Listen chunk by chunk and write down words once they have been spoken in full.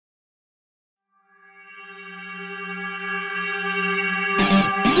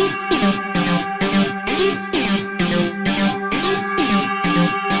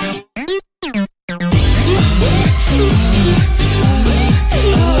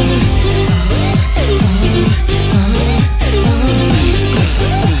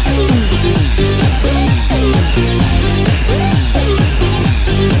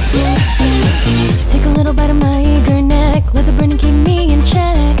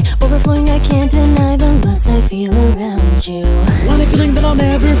got you. Want a feeling that I'll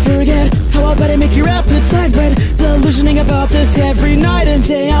never forget. How about I make your appetite red? Delusioning about this every night and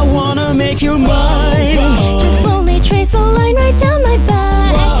day. I wanna make you mine. Just slowly trace a line right down my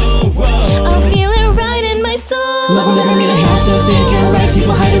back. I'll feel it right in my soul. Love will never mean I have to think you're right.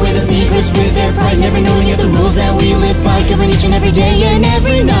 People hide away the secrets with their pride, never knowing of the rules that we live by, covering each and every day and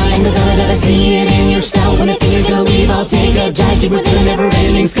every night. Without a doubt I see it in your style. When I think you're gonna leave, I'll take a dive deep within a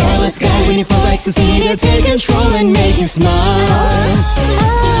never-ending scarlet sky, waiting for ecstasy to take control and make you smile.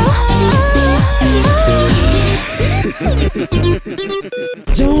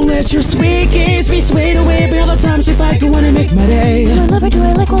 Don't let your sweet gaze be swayed away by all the times we fight. Go on and make my day. Do I love her, do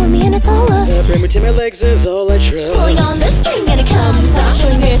I like one with me and it's all lust? Bring me to my legs is all I trust. Pulling on the string and it comes off.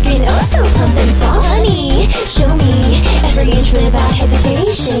 Showing your skin, oh so plump and soft. Honey, show me every inch without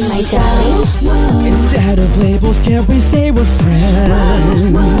hesitation, my darling. Instead of labels, can't we say we're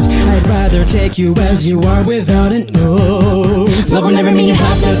friends? I'd rather take you as you are without an oath. Love will never mean you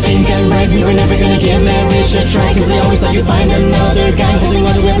have to think I'm right. We were never gonna give marriage a try, cause I always thought you'd find another guy holding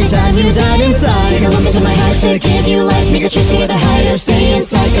on to every time you dive inside. Take a look into my heart to give you life. Make a choice to either hide or stay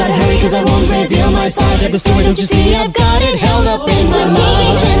inside. Gotta hurry cause I won't reveal my side of the story. Don't you see I've got it held up in my mind. So take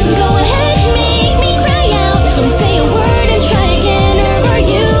a chance and go ahead, make me cry out. Don't say a word and try again, or are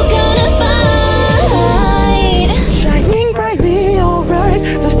you gonna fight? Shining brightly, alright.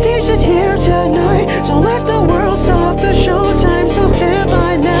 The stage is here tonight. Don't let the world stop the showtime, so stand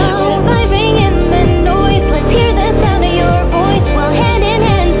by now. Surviving in the noise, let's hear the sound of your voice while hand in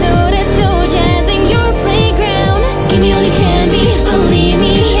hand, toe to toe, jazzing your playground. Give me all you can be, believe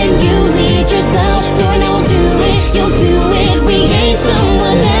me, and you lead yourself. So I know I'll do it, you'll do it, we ain't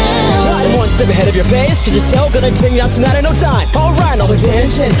someone else. I'm one step ahead of your pace, cause it's hell gonna take you out tonight in no time. Alright, all the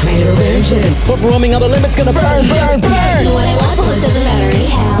tension, made a engine. Overwhelming all the limits, gonna burn, burn, burn. Know what I want, well it doesn't matter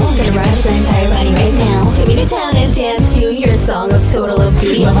anyhow. Gonna rush the entire body right now. Take me to town and dance to your song of total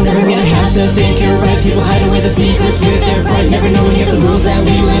obedience. Love will never mean I have to think you're right. People hide away the secrets with their pride, never knowing of the rules that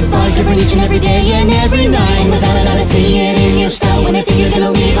we live by, covering each and every day and every night. Without a doubt I see it in your style. When I think you're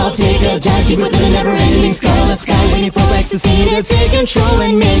gonna leave, I'll take a dive deep within a never-ending scarlet sky, waiting for ecstasy to take control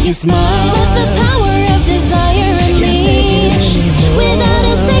and make you smile. With the power of desire in me, without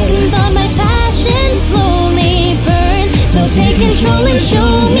a second thought my passion slowly burns. So take control and show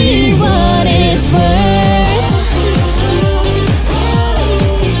me